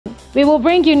We will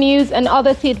bring you news and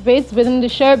other tidbits within the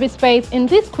showbiz space in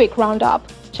this quick roundup.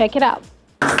 Check it out.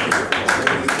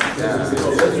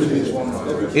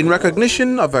 In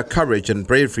recognition of her courage and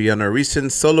bravery on her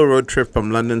recent solo road trip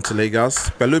from London to Lagos,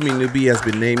 Pelumi Nubi has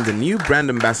been named the new brand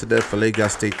ambassador for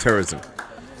Lagos State Tourism.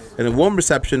 In a warm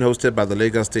reception hosted by the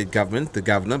Lagos State government, the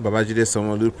governor, Babajide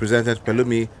Sanwo-Olu, presented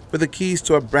Pelumi with the keys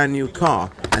to a brand new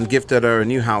car and gifted her a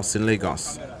new house in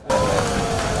Lagos.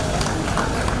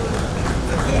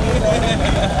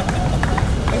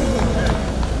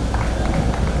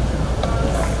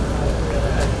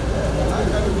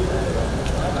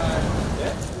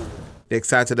 The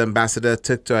excited ambassador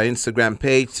took to her Instagram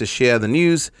page to share the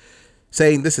news,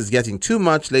 saying, "This is getting too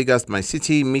much. Lagos, my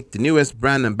city. Meet the newest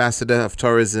brand ambassador of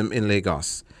tourism in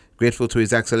Lagos." Grateful to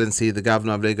His Excellency, the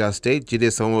Governor of Lagos State, Jide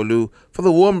Sanwo-Olu, for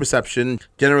the warm reception,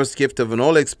 generous gift of an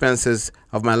all expenses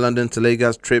of my London to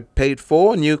Lagos trip paid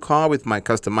for, a new car with my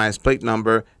customized plate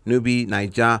number, Nubi,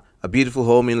 Naija, a beautiful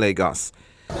home in Lagos.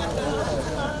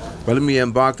 Pelumi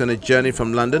embarked on a journey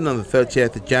from London on the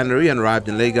 30th of January and arrived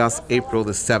in Lagos April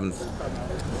the 7th.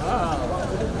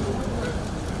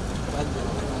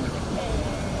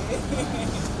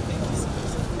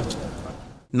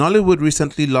 Nollywood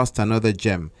recently lost another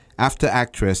gem after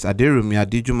actress Aderumi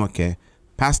Adejumoke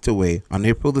passed away on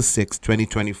April the 6th,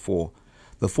 2024.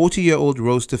 The 40-year-old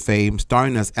rose to fame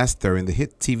starring as Esther in the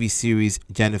hit TV series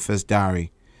Jennifer's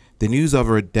Diary. The news of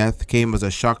her death came as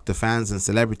a shock to fans and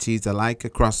celebrities alike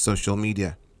across social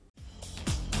media.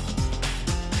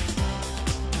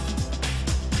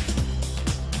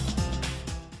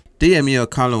 Deyemi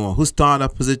Okalonwo, who starred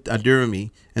opposite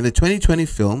Aderumi in the 2020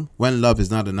 film When Love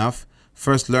Is Not Enough,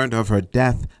 first learned of her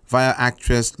death via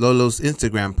actress Lolo's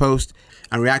Instagram post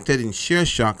and reacted in sheer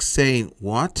shock, saying,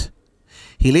 "What?"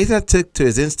 He later took to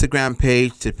his Instagram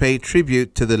page to pay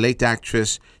tribute to the late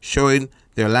actress, showing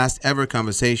their last ever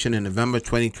conversation in November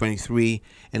 2023,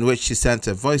 in which she sent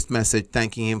a voice message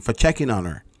thanking him for checking on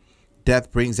her.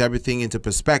 Death brings everything into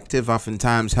perspective,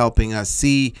 oftentimes helping us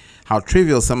see how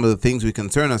trivial some of the things we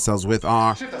concern ourselves with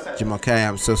are. Jumoke,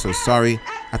 I'm so sorry.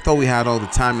 I thought we had all the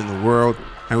time in the world.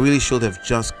 I really should have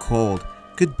just called.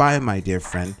 Goodbye, my dear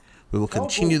friend. We will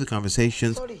continue the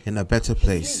conversations in a better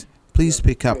place. Please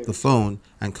pick up the phone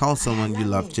and call someone you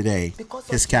love today."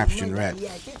 His caption read.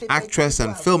 Actress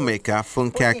and filmmaker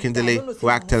Funke Akindele, who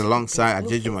acted alongside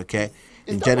Adejumoke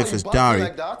in Jennifer's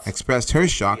Diary, expressed her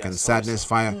shock and sadness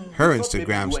via her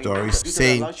Instagram stories,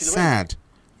 saying, "Sad.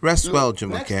 Rest well,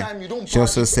 Jumoke." She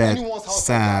also said,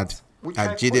 "Sad."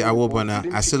 Jide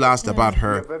Awobona, I still asked about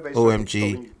her.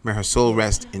 OMG, may her soul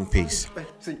rest in peace.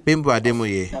 Bimbo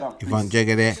Ademoye, Yvonne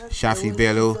Jegede, Shafi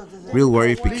Bello, Real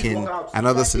Worry Pikin, and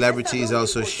other celebrities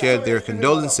also shared their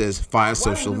condolences via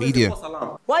social media.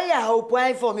 Why are you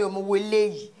applying for me?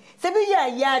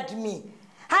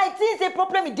 I think the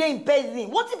problem is in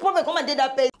person. What's the problem? Come and do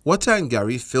that person. Water and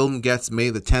Gary film gets May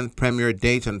the 10th premiere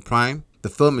date on Prime. The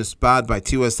film, inspired by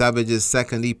Tiwa Savage's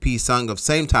second EP song of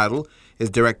same title, is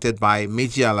directed by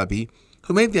Meji Alabi,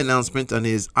 who made the announcement on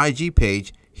his IG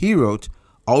page. He wrote,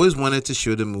 "Always wanted to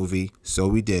shoot a movie, so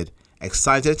we did.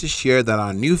 Excited to share that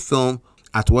our new film,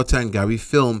 At Water and Gary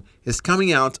Film, is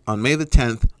coming out on May the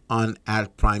 10th on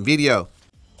at Prime Video."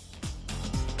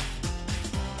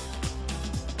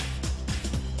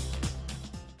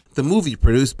 The movie,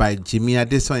 produced by Jimmy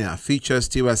Adesoya, features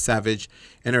Tiwa Savage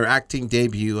in her acting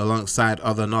debut alongside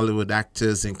other Nollywood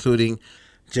actors including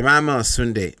Jemima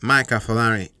Osunde, Mike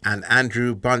Afolarin, and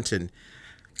Andrew Bunton.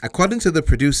 According to the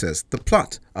producers, the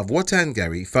plot of Water and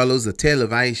Gary follows the tale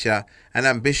of Aisha, an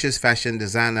ambitious fashion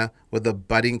designer with a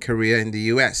budding career in the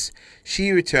US.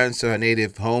 She returns to her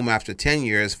native home after 10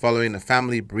 years following a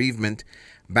family bereavement.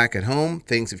 Back at home,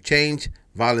 things have changed.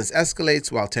 Violence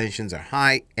escalates while tensions are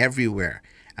high everywhere.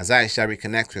 As Aisha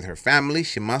reconnects with her family,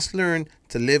 she must learn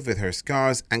to live with her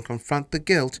scars and confront the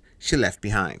guilt she left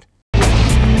behind.